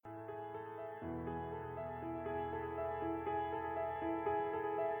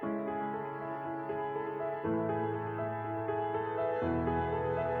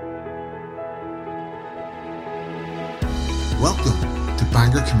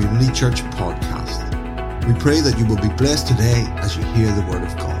Bangor Community Church podcast. We pray that you will be blessed today as you hear the Word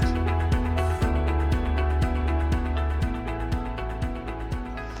of God.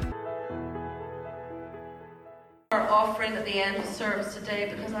 Our offering at the end of service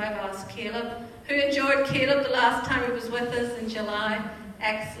today, because I've asked Caleb, who enjoyed Caleb the last time he was with us in July.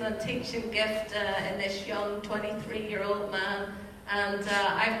 Excellent teaching gift in this young 23-year-old man. And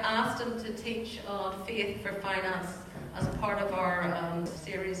I've asked him to teach on faith for finance as part of our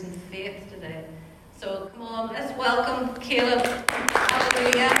series in faith today. So come on, let's welcome Caleb.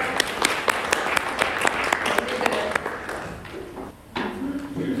 Hallelujah.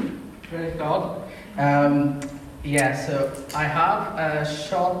 Praise God. So I have a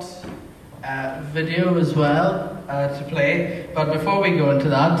short video as well to play. But before we go into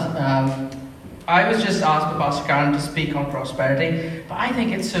that, I was just asked by Pastor Karen to speak on prosperity. But I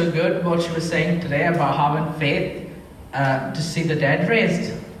think it's so good what she was saying today about having faith to see the dead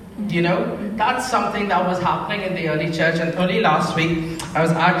raised. You know, that's something that was happening in the early church. And only last week, I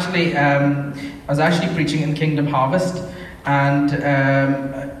was actually preaching in Kingdom Harvest, and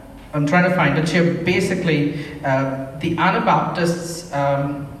I'm trying to find it here. Basically, the Anabaptists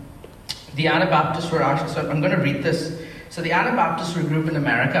were actually. So I'm going to read this. So the Anabaptists were a group in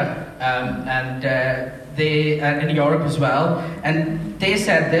America, and they in Europe as well. And they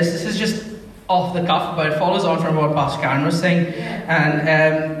said this. This is just off the cuff, but it follows on from what Pastor Karen was saying.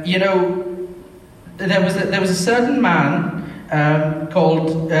 And there was a certain man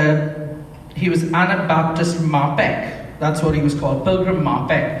called he was Anabaptist Marpeck. That's what he was called, Pilgrim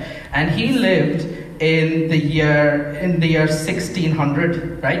Marpeck, and he lived in the year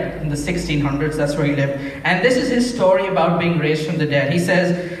 1600, right? In the 1600s, that's where he lived. And this is his story about being raised from the dead. He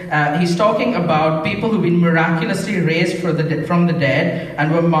says, he's talking about people who've been miraculously raised from the dead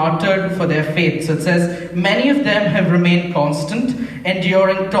and were martyred for their faith. So it says, many of them have remained constant,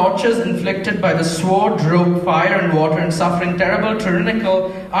 enduring tortures inflicted by the sword, rope, fire and water, and suffering terrible,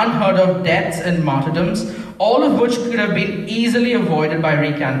 tyrannical, unheard of deaths and martyrdoms, all of which could have been easily avoided by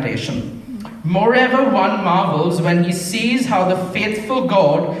recantation. Moreover, one marvels when he sees how the faithful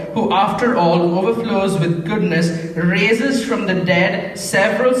God, who after all overflows with goodness, raises from the dead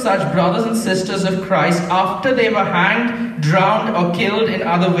several such brothers and sisters of Christ after they were hanged, drowned, or killed in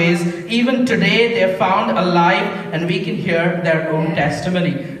other ways. Even today they are found alive, and we can hear their own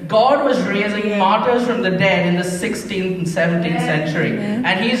testimony. God was raising martyrs from the dead in the 16th and 17th century,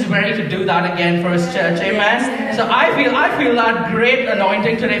 and He's ready to do that again for His church. Amen. So I feel that great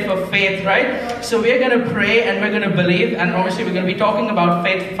anointing today for faith, right? So we're going to pray and we're going to believe, and obviously we're going to be talking about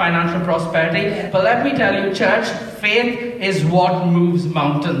faith, financial prosperity. But let me tell you, church, faith is what moves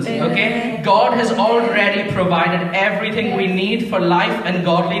mountains. Okay, God has already provided everything we need for life and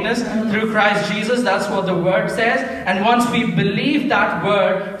godliness through Christ Jesus. That's what the Word says. And once we believe that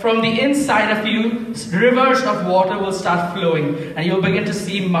Word, from the inside of you, rivers of water will start flowing, and you'll begin to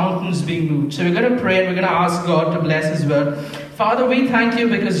see mountains being moved. So we're going to pray and we're going to ask God to bless His Word. Father, we thank you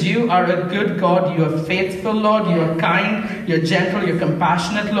because you are a good God. You are faithful, Lord. You are kind. You're gentle. You're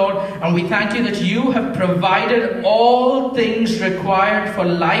compassionate, Lord. And we thank you that you have provided all things required for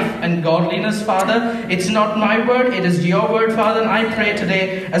life and godliness, Father. It's not my word. It is your word, Father. And I pray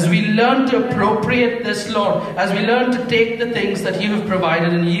today as we learn to appropriate this, Lord, as we learn to take the things that you have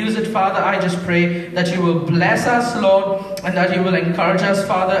provided and use it, Father, I just pray that you will bless us, Lord, and that you will encourage us,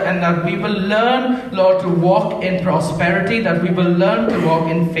 Father, and that we will learn, Lord, to walk in prosperity, that we will learn to walk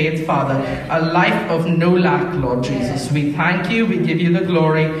in faith, Father, a life of no lack, Lord Jesus. We thank you, we give you the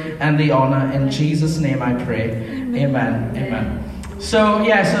glory and the honor. In Jesus' name I pray. Amen. Amen. So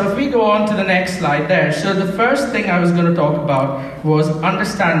if we go on to the next slide there. So the first thing I was going to talk about was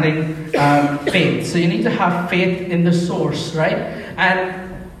understanding faith. So you need to have faith in the source, right? And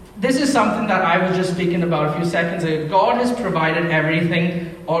this is something that I was just speaking about a few seconds ago. God has provided everything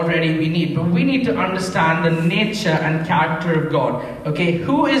already we need, but we need to understand the nature and character of God. Okay,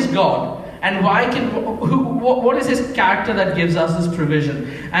 who is God? And what is His character that gives us this provision?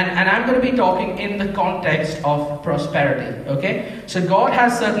 And I'm going to be talking in the context of prosperity. Okay, so God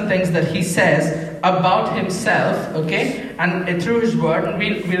has certain things that He says about Himself. Okay, and through His Word, and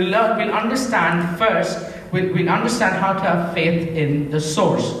we'll understand first. We'll understand how to have faith in the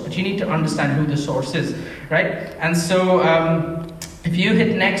source, but you need to understand who the source is, right? And so, if you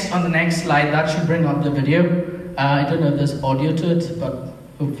hit next on the next slide, that should bring up the video. I don't know if there's audio to it, but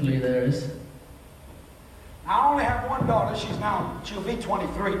hopefully there is. I only have one daughter. She'll be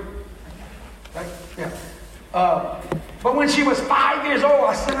 23. Right? Yeah. But when she was 5 years old,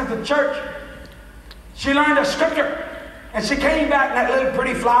 I sent her to church. She learned a scripture, and she came back in that little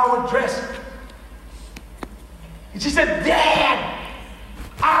pretty flowered dress. And she said, "Dad,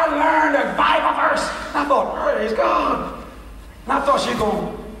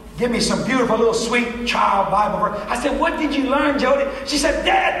 give me some beautiful little sweet child Bible verse. I said, what did you learn, Jody? She said,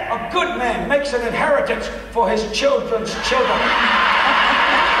 Dad, a good man makes an inheritance for his children's children.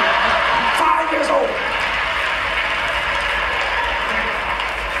 5 years old.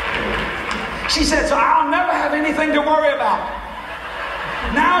 She said, so I'll never have anything to worry about.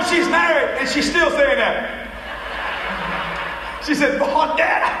 Now she's married and she's still saying that. She said, "Boy,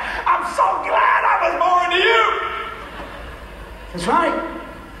 Dad, I'm so glad I was born to you." That's right.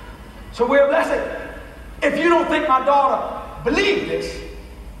 So we're blessed. If you don't think my daughter believed this,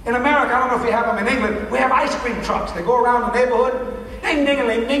 in America, I don't know if you have them in England, we have ice cream trucks. They go around the neighborhood, ding,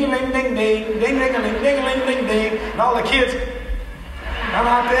 ding-a-ling, ding-a-ling, ding, ding, ding, ding-a-ling, ding-a-ling, ding, ding, and all the kids come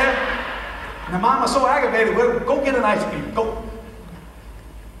out there. And the mama's so aggravated, well, go get an ice cream, go.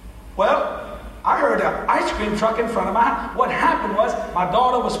 Well, I heard an ice cream truck in front of my house. What happened was my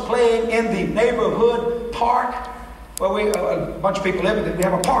daughter was playing in the neighborhood park where a bunch of people live. We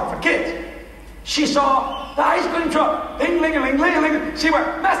have a park for kids. She saw the ice cream truck. Ding, ling, ling, ling, ling. She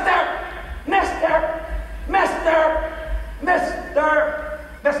went, Mister, Mister, Mister, Mister,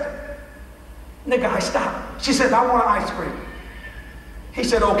 Mister. And the guy stopped. She said, I want an ice cream. He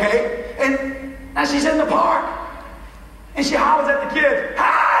said, okay. And now she's in the park. And she hollers at the kids,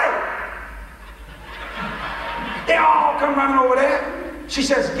 hi! They all come running over there. She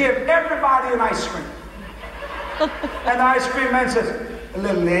says, give everybody an ice cream. And the ice cream man says,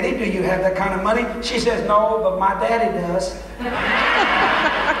 little lady, do you have that kind of money? She says, no, but my daddy does.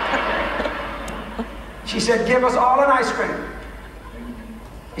 She said, give us all an ice cream.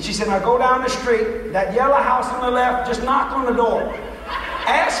 And she said, now go down the street, that yellow house on the left, just knock on the door.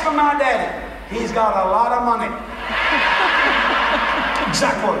 Ask for my daddy. He's got a lot of money.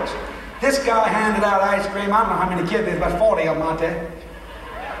 Exact words. This guy handed out ice cream. I don't know how many kids, there's about 40 of them out there.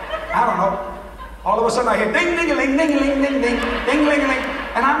 I don't know. All of a sudden I hear ding, ding, ling, ding, ling, ding, ding, ding, ling, ling.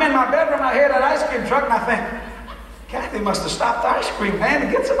 And I'm in my bedroom, I hear that ice cream truck, and I think, Kathy must have stopped the ice cream man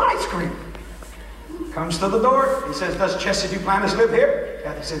to get some ice cream. Comes to the door. He says, does Jesse Duplantis live here?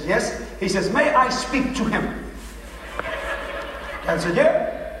 Kathy says, yes. He says, may I speak to him? Kathy said, yeah.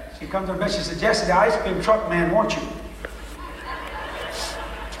 She comes to the bed. She said, Jesse, the ice cream truck man wants you.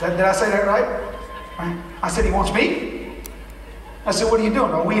 Did I say that right? I said, he wants me? I said, what are you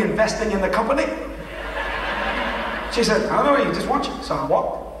doing? Are we investing in the company? She said, I don't know, he just wants you. So I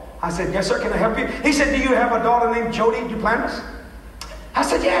walked. I said, yes, sir, can I help you? He said, do you have a daughter named Jody Duplantis? I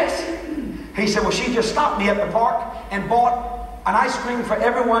said, yes. He said, well, she just stopped me at the park and bought an ice cream for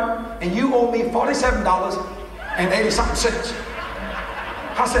everyone, and you owe me $47.80-something.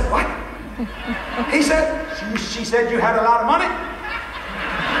 I said, what? He said, she said you had a lot of money.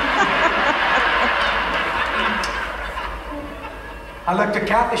 I looked at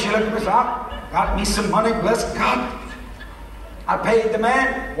Kathy, she looked at me, said, got me some money, bless God. I paid the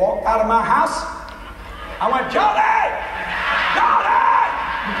man, walked out of my house. I went, Jody! Jody!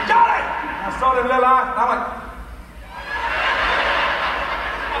 Jody! I saw the little eye, and I went,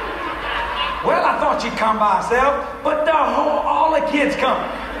 well, I thought she'd come by herself, but all the kids come.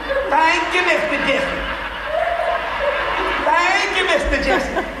 Thank you, Mr. Jesse. Thank you, Mr.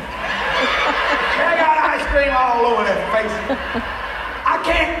 Jesse. They got ice cream all over their face.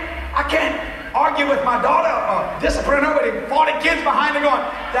 I can't argue with my daughter or discipline her with 40 kids behind her going,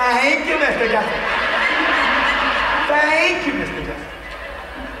 thank you, Mr. Jesse. Thank you, Mr. Jesse.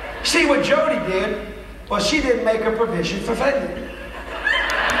 See, what Jody did was she didn't make a provision for failure.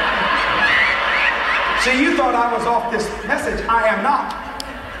 See, you thought I was off this message. I am not.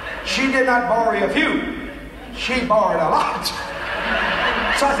 She did not borrow a few. She borrowed a lot.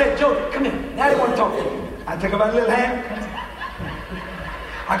 So I said, Jody, come here. Daddy want to talk to you. I took her by the little hand.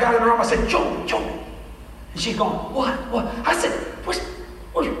 I got in the room. I said, Jody, Jody. And she's going, what? I said, what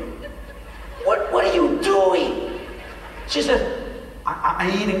are you doing? She said, I'm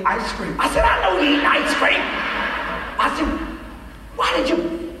eating ice cream. I said, I know you're eating ice cream. I said, why did you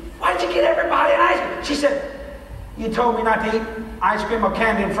get everybody an ice cream? She said, you told me not to eat ice cream or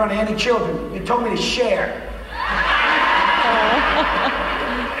candy in front of any children. You told me to share.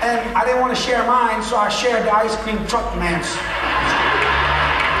 And I didn't want to share mine, so I shared the ice cream truck man's.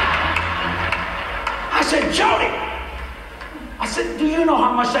 I said, Jody, I said, do you know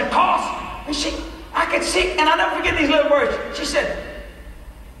how much that costs? And I could see, and I'll never forget these little words. She said,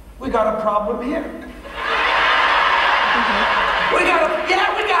 we got a problem here. We got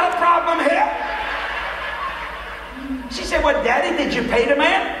a problem here. She said, well, Daddy, did you pay the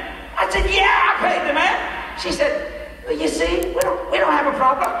man? I said, yeah, I paid the man. She said, well, you see, we don't have a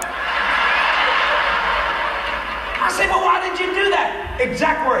problem. I said, well, why did you do that?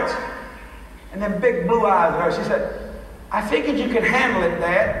 Exact words. And then big blue eyes at her. She said, I figured you could handle it,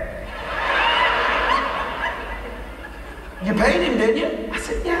 Dad. You paid him, didn't you? I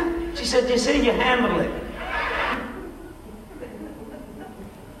said, yeah. She said, you see, you handled it.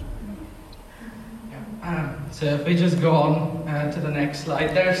 So if we just go on to the next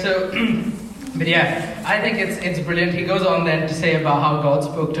slide there. So, but yeah, I think it's brilliant. He goes on then to say about how God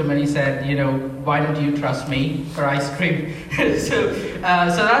spoke to him and he said, you know, why don't you trust me for ice cream? So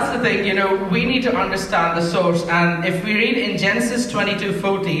that's the thing, you know, we need to understand the source. And if we read in Genesis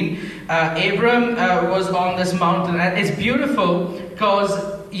 22:14, Abram was on this mountain, and it's beautiful because,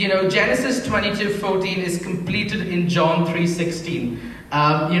 you know, Genesis 22:14 is completed in John 3:16.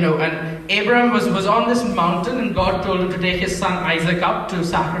 You know, and Abraham was on this mountain, and God told him to take his son Isaac up to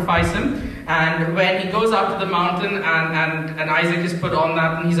sacrifice him. And when he goes up to the mountain and Isaac is put on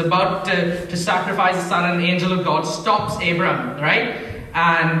that, and he's about to sacrifice his son, an angel of God stops Abraham, right?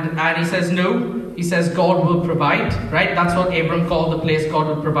 And he says, no. He says, God will provide, right? That's what Abram called the place, God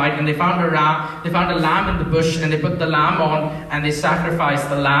will provide. And they found a lamb in the bush, and they put the lamb on, and they sacrificed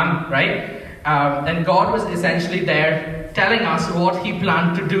the lamb, right? And God was essentially there telling us what he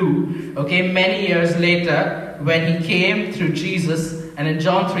planned to do, okay, many years later when he came through Jesus. And in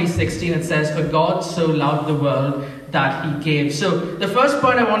John 3:16 it says, for God so loved the world that he gave. So the first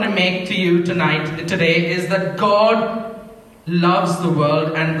point I want to make to you today is that God loves the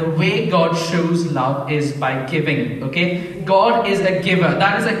world, and the way God shows love is by giving, okay? God is a giver.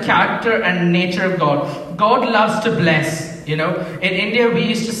 That is a character and nature of God. God loves to bless. You know, in India we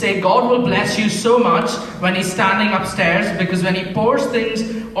used to say God will bless you so much when he's standing upstairs, because when he pours things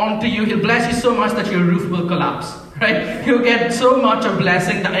onto you, he'll bless you so much that your roof will collapse, right? You'll get so much of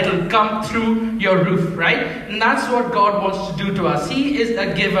blessing that it'll come through your roof, right? And that's what God wants to do to us. He is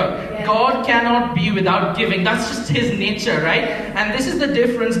a giver. Yeah. God cannot be without giving. That's just his nature, right? And this is the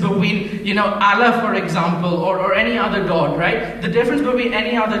difference between, you know, Allah, for example, or any other God, right? The difference between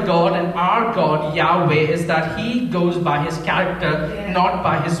any other God and our God, Yahweh, is that he goes by his character, not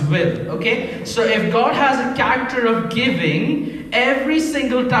by his will, okay? So if God has a character of giving, every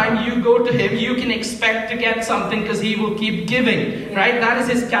single time you go to him, you can expect to get something, because he will keep giving, right? That is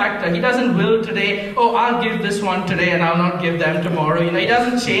his character. He doesn't will today, oh, I'll give this one today and I'll not give them tomorrow. You know, he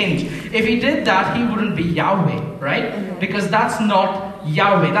doesn't change. If he did that, he wouldn't be Yahweh, right? Because that's not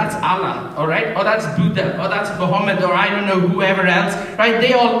Yahweh, that's Allah, all right? Or that's Buddha, or that's Muhammad, or I don't know, whoever else, right?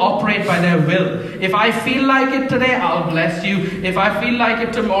 They all operate by their will. If I feel like it today, I'll bless you. If I feel like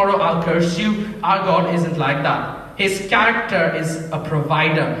it tomorrow, I'll curse you. Our God isn't like that. His character is a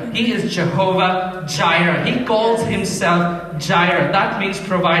provider. He is Jehovah Jireh. He calls himself Jireh. That means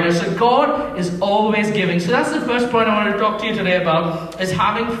provider. So God is always giving. So that's the first point I want to talk to you today about, is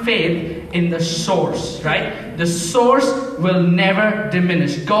having faith in the source, right? The source will never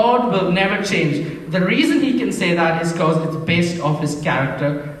diminish. God will never change. The reason he can say that is because it's based off his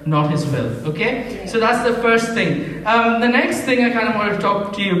character, not his will, okay? So that's the first thing. The next thing I kind of want to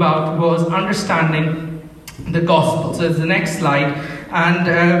talk to you about was understanding the gospel. So it's the next slide.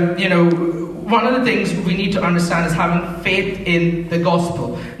 And, you know, one of the things we need to understand is having faith in the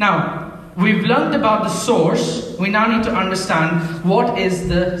gospel. Now, we've learned about the source. We now need to understand what is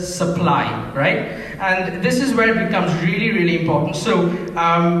the supply, right? And this is where it becomes really, really important. So,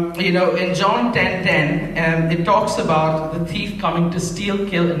 you know, in John 10:10, it talks about the thief coming to steal,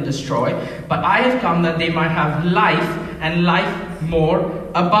 kill, and destroy. But I have come that they might have life, and life more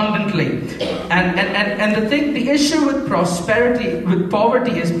abundantly. And the issue with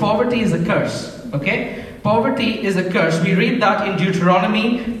poverty is a curse. Okay? Poverty is a curse. We read that in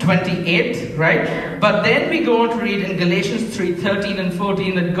Deuteronomy 28, right? But then we go on to read in Galatians 3:13 and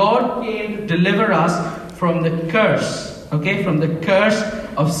 14 that God came to deliver us from the curse. Okay? From the curse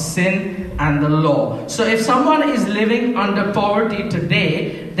of sin and the law. So if someone is living under poverty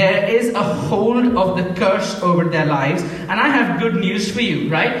today, there is a hold of the curse over their lives. And I have good news for you,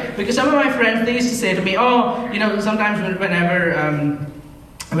 right? Because some of my friends, they used to say to me, oh, you know, sometimes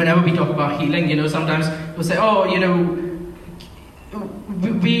whenever we talk about healing, you know, sometimes we'll say, oh, you know,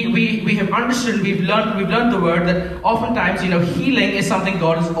 we have understood, we've learned the word that oftentimes, you know, healing is something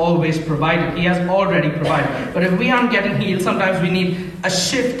God has always provided. He has already provided. But if we aren't getting healed, sometimes we need a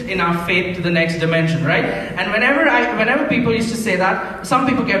shift in our faith to the next dimension, right? And whenever people used to say that, some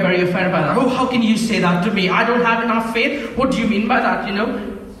people get very offended by that. Oh, how can you say that to me? I don't have enough faith. What do you mean by that, you know?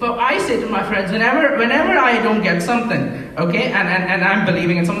 But I say to my friends, whenever I don't get something, okay, and I'm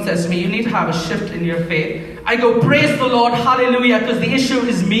believing, and someone says to me, you need to have a shift in your faith, I go, praise the Lord, hallelujah, because the issue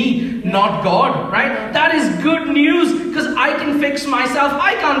is me, not God, right? That is good news, because I can fix myself.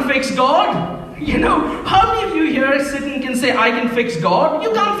 I can't fix God. You know, how many of you here sitting can can say, I can fix God.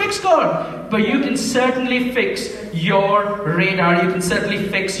 You can't fix God. But you can certainly fix your radar. You can certainly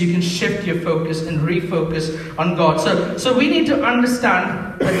you can shift your focus and refocus on God. So we need to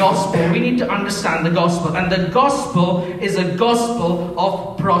understand the gospel. We need to understand the gospel. And the gospel is a gospel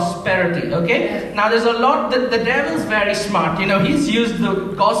of prosperity. Okay? Now there's a lot that the devil's very smart. He's used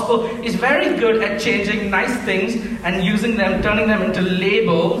the gospel. He's very good at changing nice things and using them, turning them into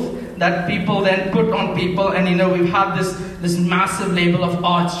labels that people then put on people. And we've had this massive label of,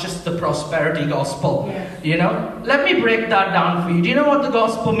 it's just the prosperity gospel. Let me break that down for you. Do you know what the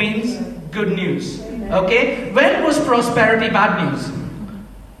gospel means? Good news. Okay? When was prosperity bad news?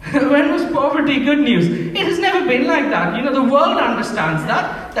 When was poverty good news? It has never been like that. The world understands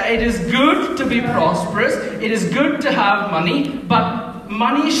that it is good to be prosperous. It is good to have money, but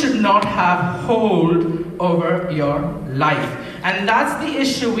money should not have hold over your life. And that's the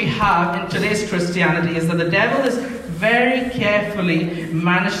issue we have in today's Christianity, is that the devil has very carefully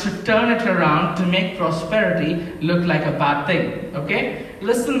managed to turn it around to make prosperity look like a bad thing. Okay?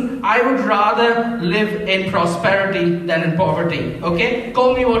 Listen, I would rather live in prosperity than in poverty. Okay?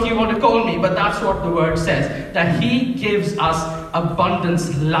 Call me what you want to call me, but that's what the word says. That He gives us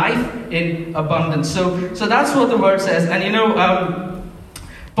abundance, life in abundance. So that's what the word says. And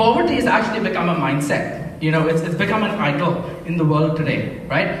poverty has actually become a mindset. It's become an idol in the world today,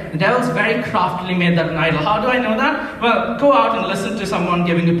 right? The devil's very craftily made that an idol. How do I know that? Well, go out and listen to someone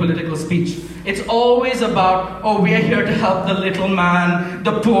giving a political speech. It's always about, we are here to help the little man,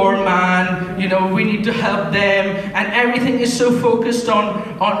 the poor man, we need to help them, and everything is so focused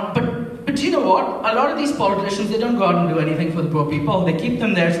on but you know what? A lot of these politicians, they don't go out and do anything for the poor people. They keep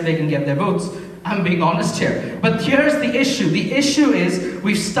them there so they can get their votes. I'm being honest here. But here's the issue. The issue is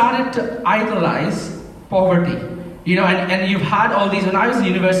we've started to idolize poverty. And you've had all these. When I was in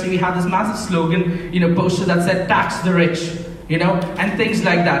university, we had this massive slogan, poster that said, tax the rich, and things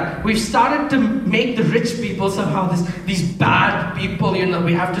like that. We've started to make the rich people somehow these bad people,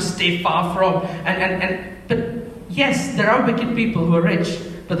 we have to stay far from. But yes, there are wicked people who are rich.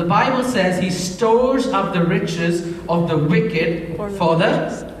 But the Bible says He stores up the riches of the wicked for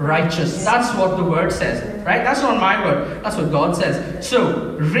the righteous. That's what the word says, right? That's not my word. That's what God says.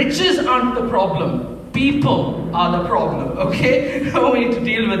 So, riches aren't the problem. People are the problem, okay? We need to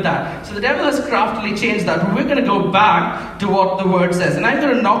deal with that. So the devil has craftily changed that. But we're going to go back to what the word says. And I'm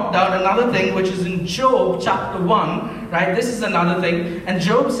going to knock down another thing, which is in Job chapter 1, right? This is another thing. And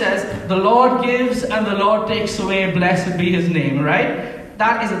Job says, the Lord gives and the Lord takes away, blessed be His name, right?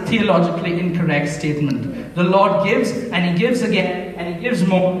 That is a theologically incorrect statement. The Lord gives, and He gives again, and He gives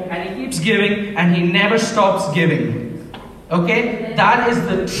more, and He keeps giving, and He never stops giving. Okay? That is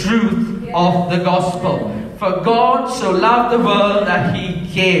the truth of the gospel. For God so loved the world that He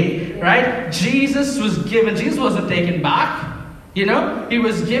gave. Right? Jesus was given. Jesus wasn't taken back. He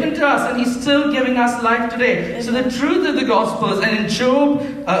was given to us, and He's still giving us life today. So the truth of the gospel is, and in Job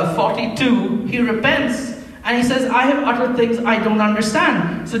 42, he repents. And he says, I have uttered things I don't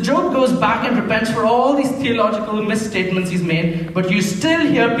understand. So Job goes back and repents for all these theological misstatements he's made. But you still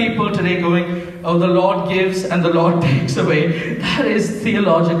hear people today going, the Lord gives and the Lord takes away. That is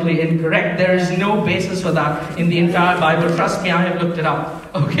theologically incorrect. There is no basis for that in the entire Bible. Trust me, I have looked it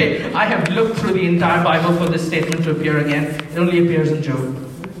up. Okay, I have looked through the entire Bible for this statement to appear again. It only appears in Job.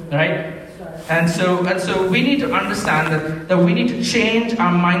 Right? And so we need to understand that we need to change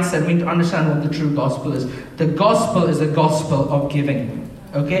our mindset. We need to understand what the true gospel is. The gospel is a gospel of giving.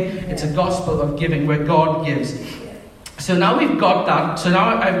 Okay? It's a gospel of giving where God gives. So now we've got that. So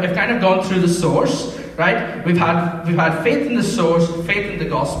now I've kind of gone through the source, right? We've had faith in the source, faith in the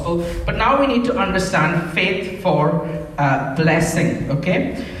gospel. But now we need to understand faith for blessing.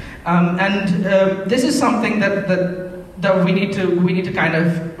 Okay? This is something that we need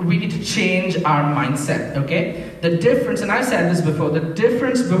to change our mindset, okay? The difference, and I said this before, the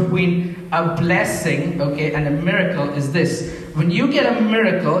difference between a blessing, okay, and a miracle is this. When you get a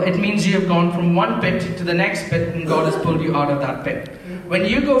miracle, it means you have gone from one pit to the next pit, and God has pulled you out of that pit. When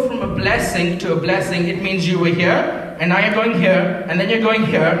you go from a blessing to a blessing, it means you were here, and now you're going here, and then you're going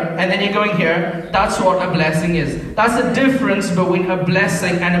here, and then you're going here. That's what a blessing is. That's the difference between a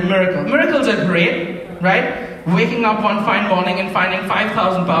blessing and a miracle. Miracles are great, right? Waking up one fine morning and finding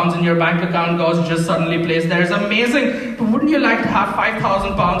 5,000 pounds in your bank account, God just suddenly placed there is amazing. But wouldn't you like to have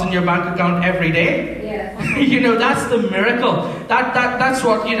 5,000 pounds in your bank account every day? Yeah. That's the miracle. That's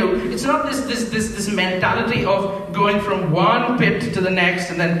what, it's not this mentality of going from one pit to the next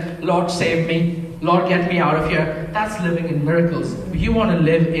and then, Lord, save me. Lord, get me out of here. That's living in miracles. You want to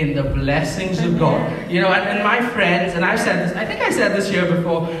live in the blessings of God. And my friends, and I've said this, I think I said this here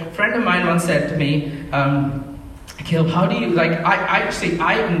before, a friend of mine once said to me, Caleb, how do you, like,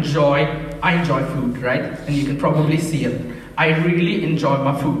 I enjoy food, right? And you can probably see it. I really enjoy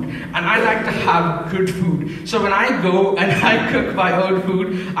my food, and I like to have good food. So when I go and I cook my own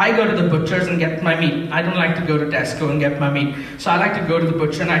food, I go to the butcher's and get my meat. I don't like to go to Tesco and get my meat. So I like to go to the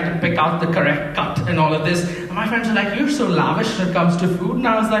butcher and I have to pick out the correct cut and all of this. And my friends are like, "You're so lavish when it comes to food." And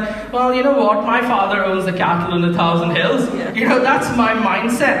I was like, well, you know what? My father owns the cattle in 1,000 hills. Yeah. You know, that's my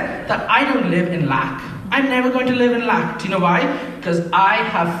mindset, that I don't live in lack. I'm never going to live in lack. Do you know why? Because I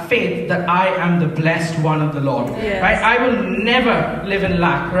have faith that I am the blessed one of the Lord. Yes. Right? I will never live in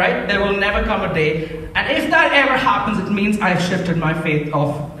lack, right? There will never come a day. And if that ever happens, it means I've shifted my faith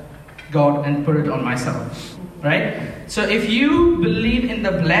off God and put it on myself. Right? So if you believe in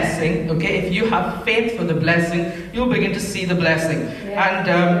the blessing, okay, if you have faith for the blessing, you'll begin to see the blessing. Yeah.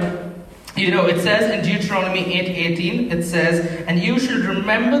 And you know, it says in Deuteronomy 8:18, it says, "And you should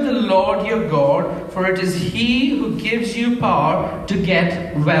remember the Lord your God, for it is He who gives you power to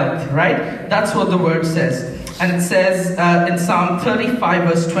get wealth," right? That's what the word says. And it says in Psalm 35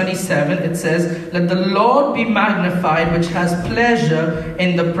 verse 27, it says, "Let the Lord be magnified, which has pleasure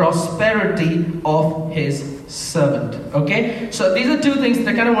in the prosperity of His servant." Okay? So these are two things that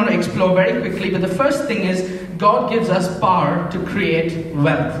I kind of want to explore very quickly. But the first thing is, God gives us power to create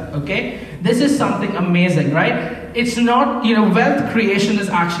wealth. Okay? This is something amazing, right? It's not, you know, wealth creation is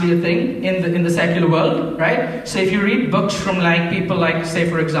actually a thing in the secular world, right? So if you read books from like people like, say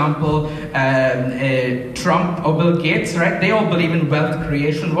for example, Trump or Bill Gates, right? They all believe in wealth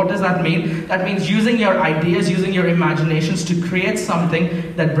creation. What does that mean? That means using your ideas, using your imaginations to create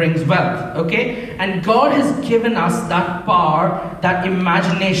something that brings wealth, okay? And God has given us that power, that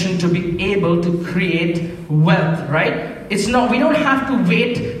imagination to be able to create wealth, right? It's not, we don't have to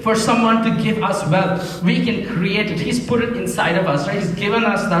wait for someone to give us wealth. We can create it. He's put it inside of us, right? He's given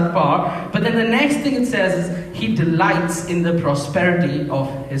us that power. But then the next thing it says is He delights in the prosperity of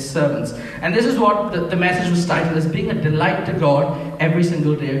His servants. And this is what the message was titled as, being a delight to God every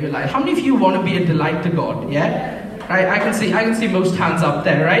single day of your life. How many of you want to be a delight to God? Yeah? Right? I can see most hands up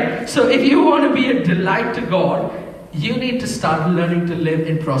there, right? So if you want to be a delight to God, you need to start learning to live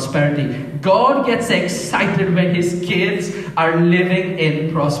in prosperity. God gets excited when His kids are living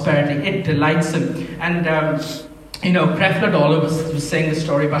in prosperity. It delights Him. And you know, Creflo Dollar was saying the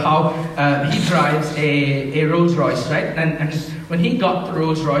story about how he drives a Rolls Royce, right? And when he got the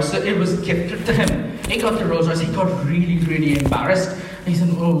Rolls Royce, so it was gifted to him. He got the Rolls Royce. He got really, really embarrassed. He said,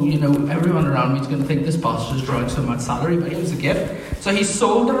 "Oh, you know, everyone around me is going to think this pastor is drawing so much salary, but it was a gift." So he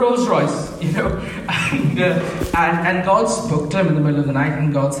sold the Rolls Royce, you know, and God spoke to him in the middle of the night,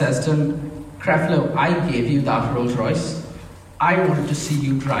 and God says to him, "Creflo, I gave you that Rolls Royce. I wanted to see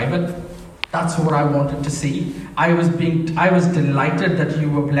you drive it. That's what I wanted to see. I was delighted that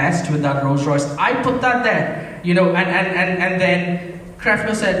you were blessed with that Rolls Royce. I put that there, you know." And then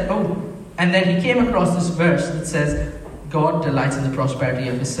Creflo said, "Oh," and then he came across this verse that says, God delights in the prosperity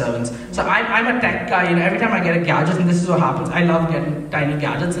of His servants. So I'm a tech guy, you know, every time I get a gadget, and this is what happens, I love getting tiny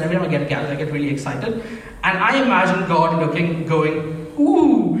gadgets, and every time I get a gadget, I get really excited. And I imagine God looking, going,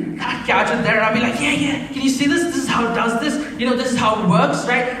 "Ooh, that gadget there," and I'll be like, yeah, can you see this? This is how it does this. You know, this is how it works,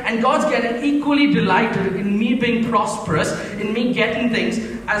 right? And God's getting equally delighted in me being prosperous, in me getting things,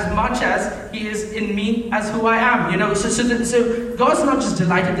 as much as He is in me as who I am, you know. So God's not just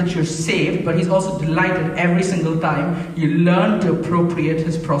delighted that you're saved, but He's also delighted every single time you learn to appropriate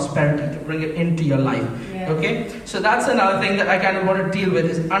His prosperity, to bring it into your life. Yeah. Okay? So that's another thing that I kind of want to deal with,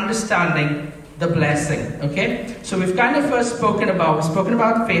 is understanding the blessing. Okay? So we've kind of first spoken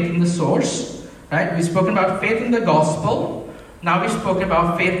about faith in the source, right? We've spoken about faith in the gospel. Now we've spoken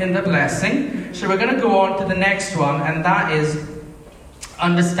about faith in the blessing. So we're going to go on to the next one, and that is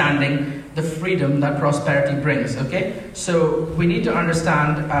understanding the freedom that prosperity brings. Okay? So we need to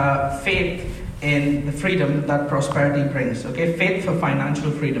understand faith in the freedom that prosperity brings. Okay? Faith for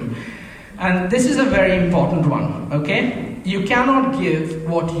financial freedom. And this is a very important one. Okay? You cannot give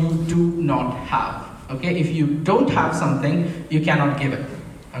what you do not have. Okay? If you don't have something, you cannot give it.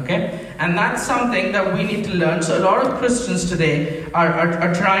 Okay? And that's something that we need to learn. So a lot of Christians today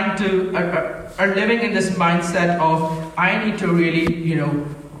are trying to, are living in this mindset of, I need to really, you know,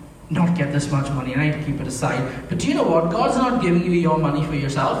 not get this much money, and I need to keep it aside. But do you know what? God's not giving you your money for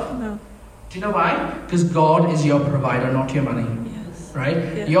yourself. No. Do you know why? Because God is your provider, not your money. Yes. Right?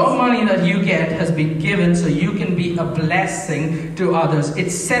 Yes. Your money that you get has been given so you can be a blessing to others. It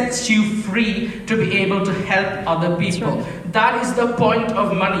sets you free to be able to help other people. Right. That is the point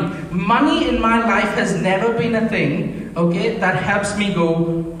of money. Money in my life has never been a thing, okay, that helps me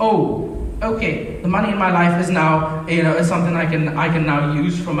go, oh, okay, the money in my life is now, you know, is something I can now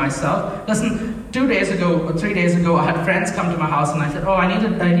use for myself. Listen, 2 days ago or 3 days ago, I had friends come to my house and I said, oh, I need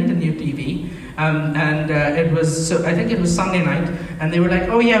a new TV. It was, I think it was Sunday night, and they were like,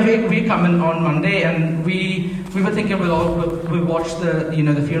 oh yeah, we're coming on Monday, and we were thinking we'll watch the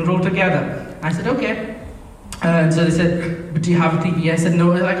funeral together. I said, okay. And so they said, but do you have a TV? I said,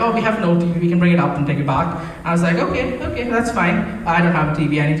 no. They're like, oh, we have no TV. We can bring it up and take it back. I was like, okay, that's fine. I don't have a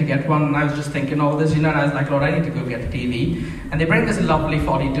TV. I need to get one. And I was just thinking all this, and I was like, Lord, I need to go get a TV. And they bring this lovely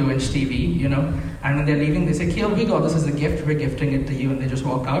 42-inch TV, And when they're leaving, they say, Keel, we got this as a gift. We're gifting it to you. And they just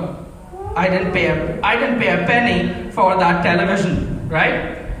walk out. I didn't pay a penny for that television,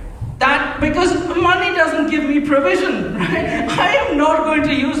 right? Because money doesn't give me provision, right? I am not going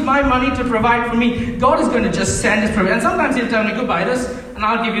to use my money to provide for me. God is going to just send his provision. And sometimes he'll tell me, go buy this, and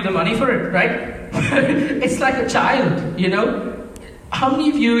I'll give you the money for it, right? It's like a child, How many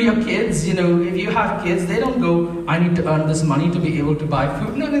of you, your kids, if you have kids, they don't go, I need to earn this money to be able to buy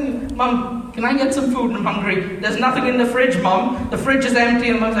food. No, Mom, can I get some food? I'm hungry. There's nothing in the fridge, Mom. The fridge is empty.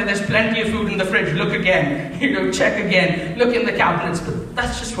 And Mom's like, there's plenty of food in the fridge. Look again. Check again. Look in the cabinets. But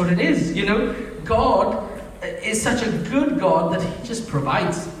that's just what it is, God is such a good God that he just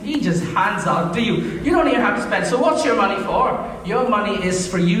provides. He just hands out to you. You don't even have to spend. So what's your money for? Your money is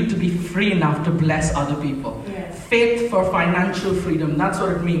for you to be free enough to bless other people. Yes. Faith for financial freedom. That's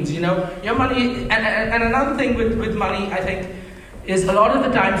what it means, Your money, and another thing with money, I think, is a lot of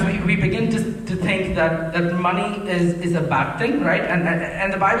the times we begin to think that money is a bad thing, right?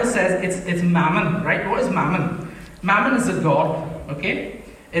 And the Bible says it's mammon, right? What is mammon? Mammon is a god, okay?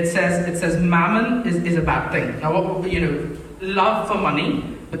 It says mammon is a bad thing. Now, love for money,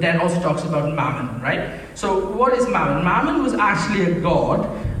 but then also talks about mammon, right? So what is mammon? Mammon was actually a god,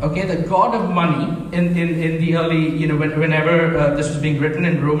 okay, the god of money in the early, whenever this was being written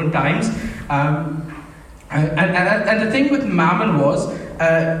in Roman times. And the thing with mammon was,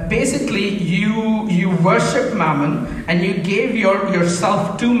 basically you worship mammon and you gave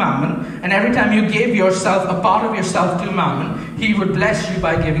yourself to mammon, and every time you gave yourself, a part of yourself to mammon, he would bless you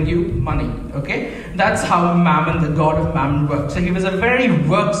by giving you money, okay? That's how mammon, the god of mammon, works. So he was a very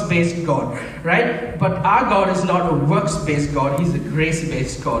works-based God, right? But our God is not a works-based God, he's a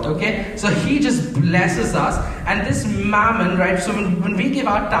grace-based God, okay? So he just blesses us, and this mammon, right? So when we give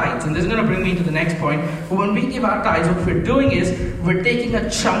our tithes, and this is going to bring me to the next point, when we give our tithes, what we're doing is we're taking a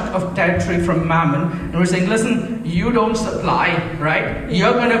chunk of territory from mammon, and we're saying, listen, you don't supply, right?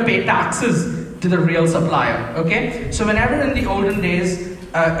 You're going to pay taxes to the real supplier, okay? So whenever in the olden days,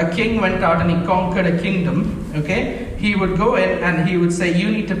 a king went out and he conquered a kingdom, okay? He would go in and he would say, you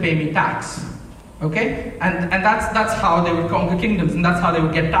need to pay me tax, okay? And that's how they would conquer kingdoms, and that's how they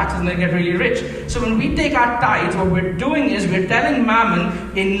would get taxes and they get really rich. So when we take our tithes, what we're doing is we're telling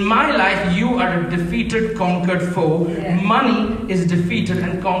mammon, in my life, you are a defeated, conquered foe. Yeah. Money is defeated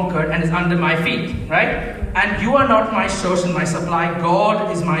and conquered and is under my feet, right? And you are not my source and my supply. God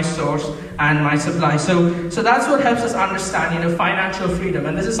is my source and my supply. So that's what helps us understand, financial freedom.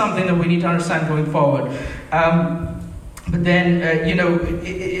 And this is something that we need to understand going forward. But then,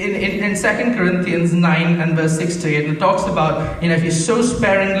 in 2 Corinthians 9 and verse 6 to 8, it talks about, if you sow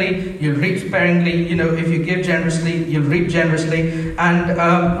sparingly, you'll reap sparingly. If you give generously, you'll reap generously. And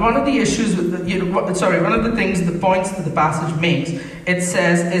one of the issues, one of the things, the points that the passage makes, it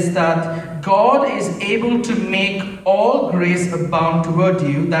says is that God is able to make all grace abound toward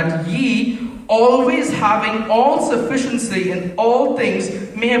you, that ye, always having all sufficiency in all things,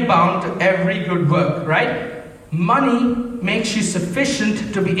 may abound to every good work, right? Money makes you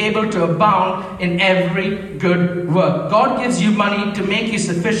sufficient to be able to abound in every good work. God gives you money to make you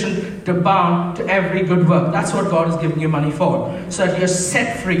sufficient to abound to every good work. That's what God is giving you money for, so that you're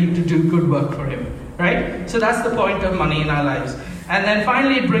set free to do good work for Him, right? So that's the point of money in our lives. And then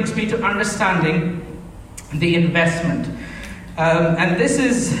finally, it brings me to understanding the investment. And this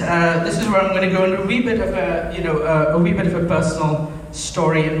is where I'm going to go into a wee bit of a personal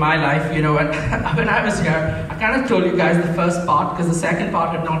story in my life. And when I was here, I kind of told you guys the first part because the second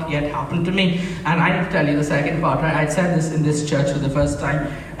part had not yet happened to me, and I need to tell you the second part. Right? I said this in this church for the first time.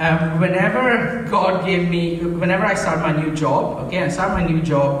 Whenever I start my new job, I start my new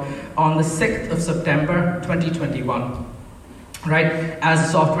job on the 6th of September 2021. Right, as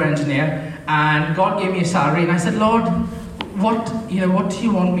a software engineer, and God gave me a salary, and I said, Lord, what do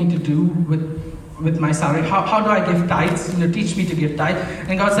you want me to do with my salary? How do I give tithes? Teach me to give tithes.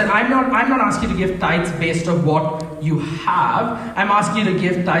 And God said, I'm not asking you to give tithes based on what you have, I'm asking you to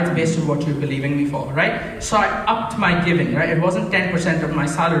give tithes based on what you're believing me for, right? So I upped my giving, right? It wasn't 10% of my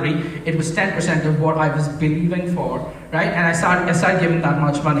salary, it was 10% of what I was believing for, right? And I started giving that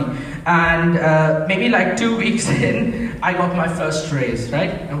much money. And maybe like 2 weeks in, I got my first raise, right?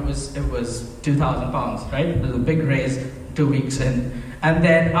 It was £2,000, right? It was a big raise 2 weeks in. And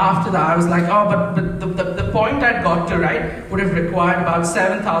then after that, I was like, oh, but the point I'd got to, right, would have required about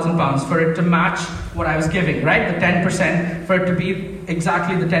 £7,000 for it to match what I was giving, right? The 10%, for it to be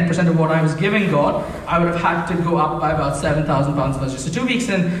exactly the 10% of what I was giving God, I would have had to go up by about £7,000 first. So 2 weeks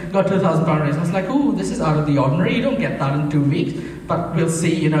in, got £2,000 raise. I was like, ooh, this is out of the ordinary. You don't get that in 2 weeks. But we'll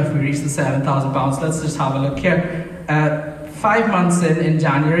see, if we reach the £7,000. Let's just have a look here. 5 months in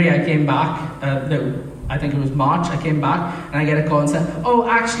January, I came back. I think it was March, I came back and I get a call and said, oh,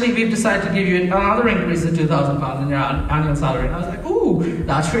 actually, we've decided to give you another increase of £2,000 in your annual salary. And I was like, ooh,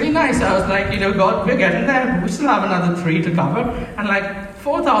 that's really nice. I was like, God, we're getting there. We still have another 3 to cover. And like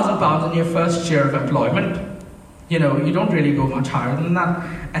 £4,000 in your first year of employment, you don't really go much higher than that.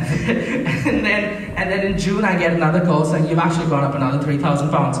 And then in June, I get another call saying, you've actually gone up another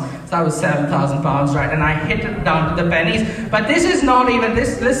 £3,000. So that was £7,000, right? And I hit it down to the pennies. But this is not even,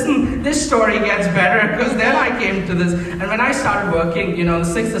 this story gets better, because then I came to this. And when I started working, the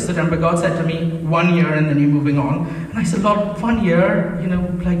 6th of September, God said to me, 1 year and then you're moving on. And I said, Lord, 1 year,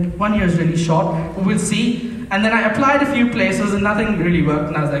 1 year is really short. We'll see. And then I applied a few places and nothing really worked.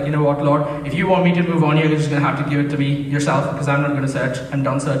 And I was like, you know what, Lord, if you want me to move on, you're just going to have to give it to me yourself, because I'm not going to search. I'm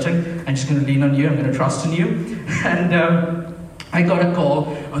done searching. I'm just going to lean on you. I'm going to trust in you. And I got a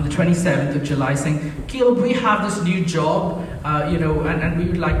call on the 27th of July saying, Caleb, we have this new job, and we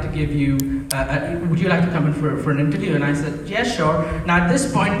would like to give you, would you like to come in for an interview? And I said, yeah, sure. Now at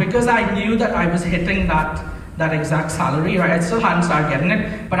this point, because I knew that I was hitting that exact salary, right? I still hadn't started getting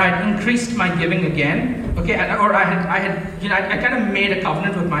it, but I'd increased my giving again, okay? I kind of made a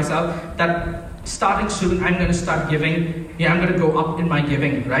covenant with myself that starting soon, I'm going to start giving. I'm going to go up in my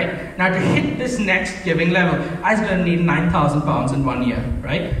giving, right? Now to hit this next giving level, I was going to need £9,000 in 1 year,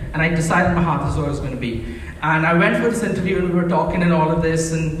 right? And I decided in my heart this is what it was going to be. And I went for this interview and we were talking and all of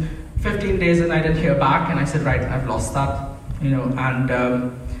this, and 15 days and I didn't hear back, and I said, right, I've lost that,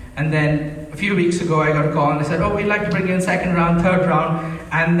 and then a few weeks ago, I got a call and they said, oh, we'd like to bring you in second round, third round.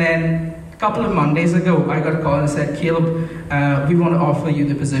 And then a couple of Mondays ago, I got a call and said, Caleb, we want to offer you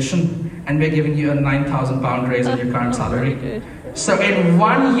the position and we're giving you a £9,000 raise on your current salary. So in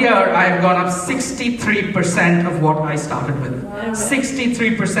 1 year, I've gone up 63% of what I started with.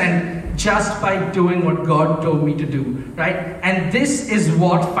 63%. Just by doing what God told me to do, right? And this is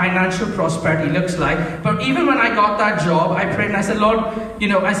what financial prosperity looks like. But even when I got that job, I prayed and I said, Lord,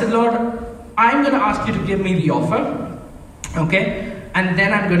 I'm going to ask you to give me the offer, okay? And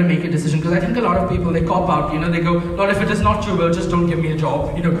then I'm going to make a decision, because I think a lot of people, they cop out, they go, Lord, if it is not your will, just don't give me a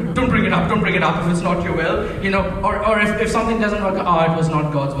job, don't bring it up if it's not your will, or if something doesn't work, it was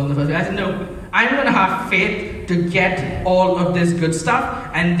not God's will in the first place. I said, no, I'm going to have faith to get all of this good stuff,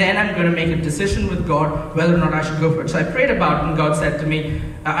 and then I'm going to make a decision with God whether or not I should go for it. So I prayed about it, and God said to me,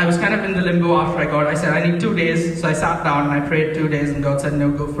 I was kind of in the limbo after I said, I need 2 days. So I sat down and I prayed 2 days, and God said, no,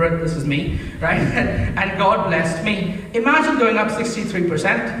 go for it. This was me, right? And God blessed me. Imagine going up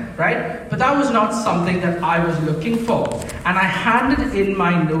 63%, right? But that was not something that I was looking for. And I handed in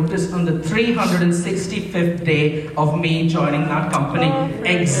my notice on the 365th day of me joining that company.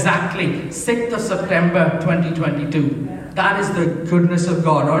 Exactly. 6th of September, 2022. That is the goodness of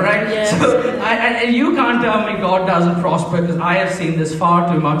God, all right? Yes. So, and you can't tell me God doesn't prosper, because I have seen this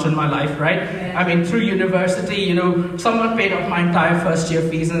far too much in my life, right? Yeah. I mean, through university, someone paid off my entire first year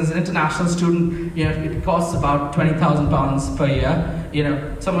fees, and as an international student, it costs about £20,000 per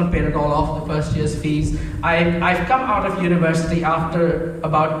year. Someone paid it all off, the first year's fees. I've come out of university after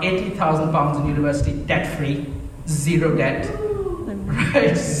about £80,000 in university, debt-free, zero debt.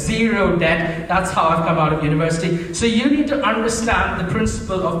 Right? Zero debt. That's how I've come out of university. So you need to understand the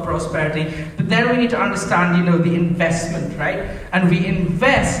principle of prosperity. But then we need to understand, the investment, right? And we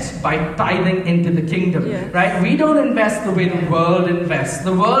invest by tithing into the kingdom, right? We don't invest the way the world invests.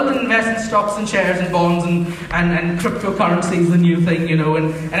 The world invests in stocks and shares and bonds and cryptocurrency is the new thing,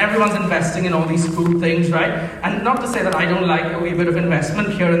 and everyone's investing in all these cool things, right? And not to say that I don't like a wee bit of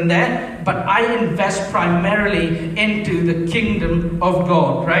investment here and there, but I invest primarily into the kingdom of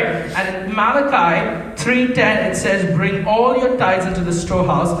God, right? And in Malachi 3:10 it says, bring all your tithes into the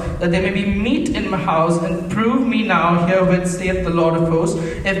storehouse, that there may be meat in my house, and prove me now herewith, saith the Lord of hosts,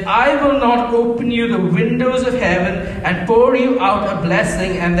 if I will not open you the windows of heaven and pour you out a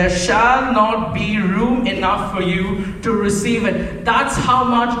blessing, and there shall not be room enough for you to receive it. That's how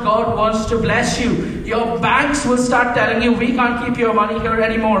much God wants to bless you. Your banks will start telling you, we can't keep your money here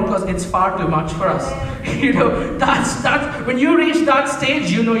anymore because it's far too much for us. That's when you reach that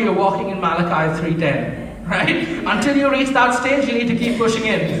stage, you're walking in Malachi 3:10. Right? Until you reach that stage, you need to keep pushing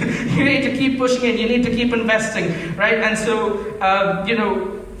in. You need to keep pushing in. You need to keep investing. Right? And so,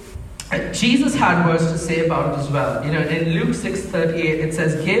 Jesus had words to say about it as well. In Luke 6:38, it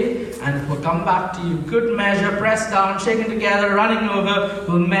says, "Give, and it will come back to you. Good measure, pressed down, shaken together, running over,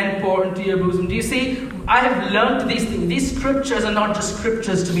 will men pour into your bosom." Do you see? I have learned these things. These scriptures are not just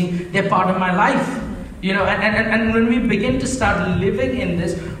scriptures to me; they're part of my life. And when we begin to start living in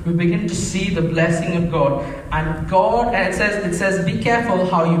this, we begin to see the blessing of God. And it says, be careful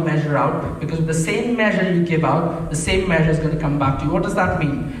how you measure out, because with the same measure you give out, the same measure is going to come back to you. What does that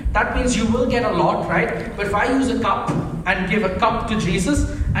mean? That means you will get a lot, right? But if I use a cup and give a cup to Jesus,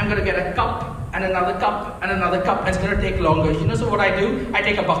 I'm going to get a cup and another cup and another cup, and it's going to take longer. So what I do? I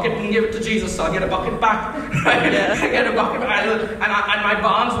take a bucket and give it to Jesus, so I'll get a bucket back. Right? Yeah. I get a bucket and my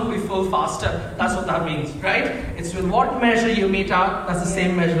barns will be full faster. That's what that means, right? It's with what measure you meet out, that's the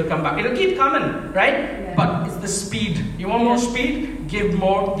same measure will come back. It'll keep coming, right? Yeah. But it's the speed. You want more speed? Give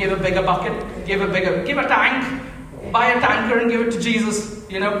more, give a bigger bucket, give a tank. Buy a tanker and give it to Jesus.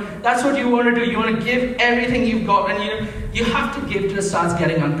 That's what you want to do. You want to give everything you've got, and you have to give till it starts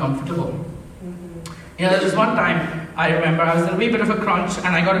getting uncomfortable. There was one time, I remember, I was in a wee bit of a crunch, and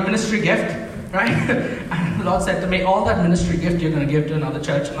I got a ministry gift, right? And the Lord said to me, all that ministry gift you're going to give to another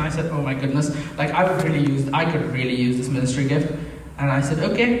church. And I said, oh my goodness, I could really use this ministry gift. And I said,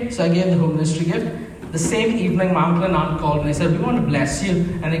 okay. So I gave the whole ministry gift. The same evening, my uncle and aunt called, and they said, we want to bless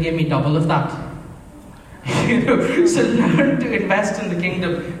you. And they gave me double of that. So learn to invest in the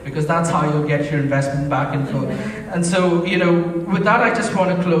kingdom, because that's how you'll get your investment back and forth. And so, with that, I just want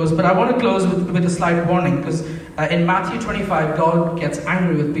to close. But I want to close with a slight warning, because in Matthew 25, God gets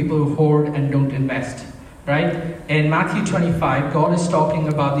angry with people who hoard and don't invest. Right? In Matthew 25, God is talking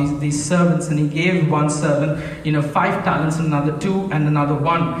about these servants, and He gave one servant, 5 talents, and another 2, and another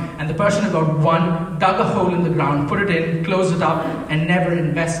 1. And the person who got 1 dug a hole in the ground, put it in, closed it up, and never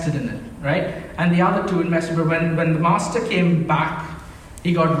invested in it. Right? And the other 2 invested. But when the master came back,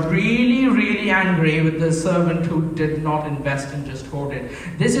 he got really, really angry with the servant who did not invest and just hoarded.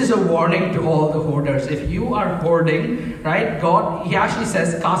 This is a warning to all the hoarders. If you are hoarding, right, God, He actually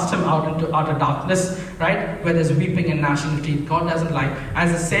says, cast him out into utter darkness, right, where there's weeping and gnashing of teeth. God doesn't like.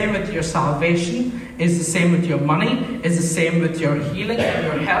 As the same with your salvation, is the same with your money, is the same with your healing and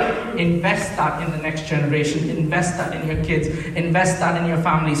your health. Invest that in the next generation. Invest that in your kids. Invest that in your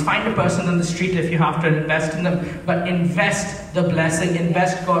families. Find a person on the street if you have to invest in them. But invest the blessing.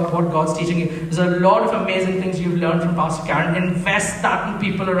 Invest what God's teaching you. There's a lot of amazing things you've learned from Pastor Karen. Invest that in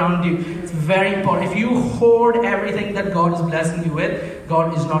people around you. It's very important. If you hoard everything that God is blessing you with,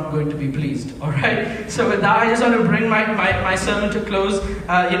 God is not going to be pleased. All right. So with that, I just want to bring my sermon to close.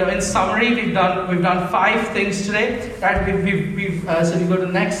 In summary, we've done 5 things today. Right. So we go to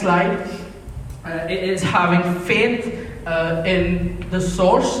the next slide. It is having faith in the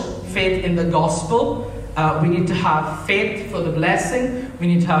source, faith in the gospel. We need to have faith for the blessing. We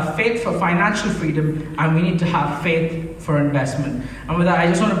need to have faith for financial freedom, and we need to have faith for investment. And with that, I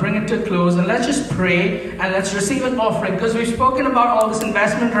just want to bring it to a close, and let's just pray and let's receive an offering, because we've spoken about all this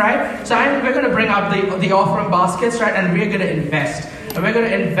investment, right? So we're going to bring up the offering baskets, right? And we're going to invest. And we're going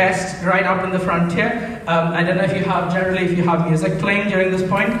to invest right up in the front here. I don't know if you have music playing during this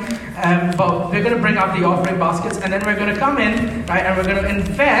point, but we're going to bring up the offering baskets, and then we're going to come in, right? And we're going to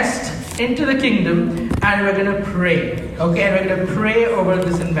invest into the kingdom, and we're going to pray. Okay, and we're going to pray over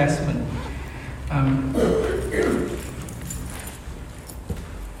this investment.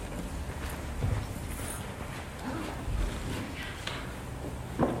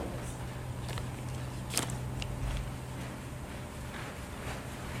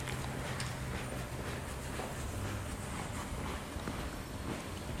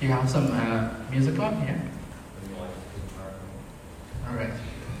 Do you have some music on? Yeah? All right.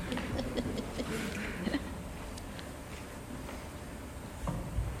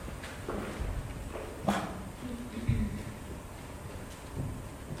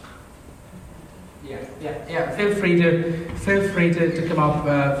 Yeah. Feel free to come up,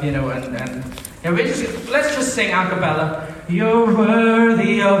 and let's just sing a cappella. You're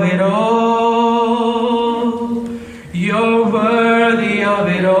worthy of it all. You're worthy of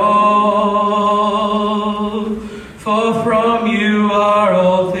it all. For from you are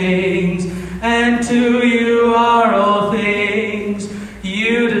all things, and to you are all things.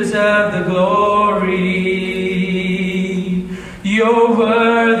 You deserve the glory. You're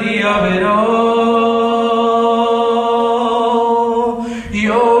worthy of it all.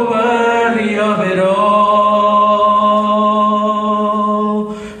 You're worthy of it all.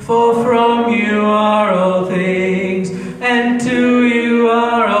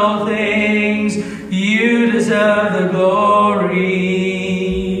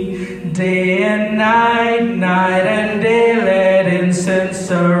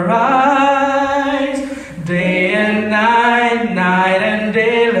 and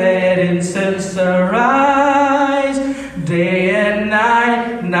day let incense arise. Day and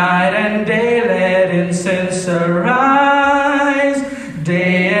night, night and day let incense arise.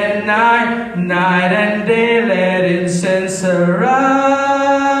 Day and night, night and day let incense arise.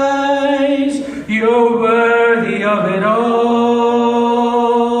 You're worthy of it all.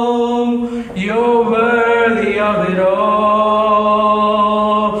 You're worthy of it all.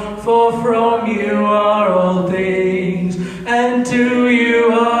 For from you are all things, and to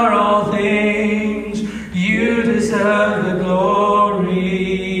you are all things. You deserve the glory.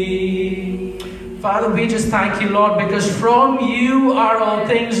 Father, we just thank you, Lord, because from you are all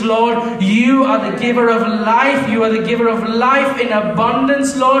things, Lord. You are the giver of life. You are the giver of life in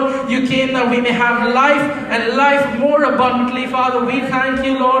abundance, Lord. You came that we may have life and life more abundantly, Father. We thank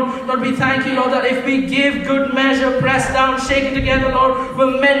you, Lord. Lord, we thank you, Lord, that if we give good measure, pressed down, shaken together, Lord,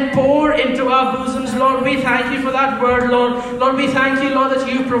 will men pour into our bosoms, Lord. We thank you for that word, Lord. Lord, we thank you, Lord, that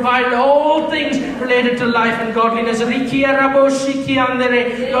you provided all things related to life and godliness.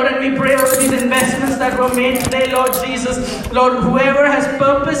 Lord, and we pray over these investments that were made today, Lord Jesus. Lord, whoever has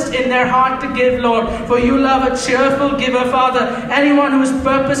purposed in their heart to give, Lord, for you love a cheerful giver, Father. Anyone who has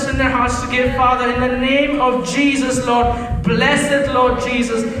purposed in their hearts to give, Father, in the name of Jesus, Lord, bless it, Lord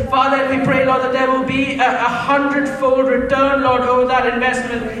Jesus. Father, we pray, Lord, that there will be a 100-fold return, Lord, over that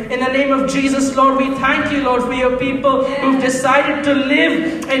investment. In the name of Jesus, Lord, we thank you, Lord, for your people who've decided to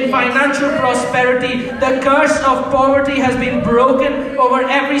live in financial prosperity. The curse of poverty has been broken over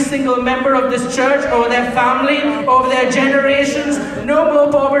every single member of this church, over their family, over their generations. No more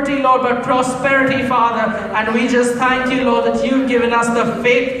poverty, Lord, but prosperity, Father. And we just thank you, Lord, that you've given us the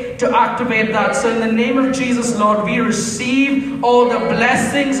faith to activate that. So in the name of Jesus, Lord, we receive all the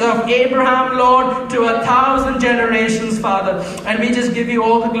blessings of Abraham, Lord, to 1,000 generations, Father. And we just give you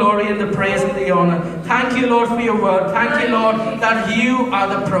all the glory and the praise and the honor. Thank you, Lord, for your word. Thank you, Lord, that you are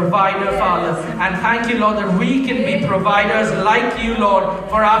the provider, Father. And thank you, Lord, that we can be providers like you, Lord,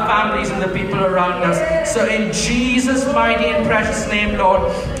 for our families and the people around us. So in Jesus' mighty and precious name, Lord,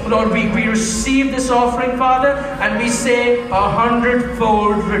 we receive this offering, Father, and we say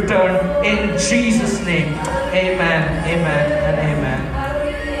 100-fold return in Jesus' name. Amen, amen, and amen.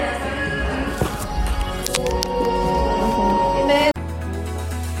 Amen.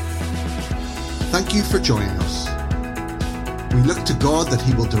 Thank you for joining us. We look to God that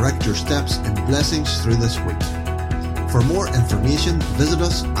He will direct your steps in blessings through this week. For more information, visit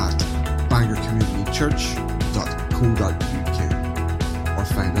us at bangorcommunitychurch.co.uk or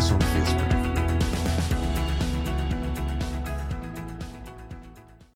find us on Facebook.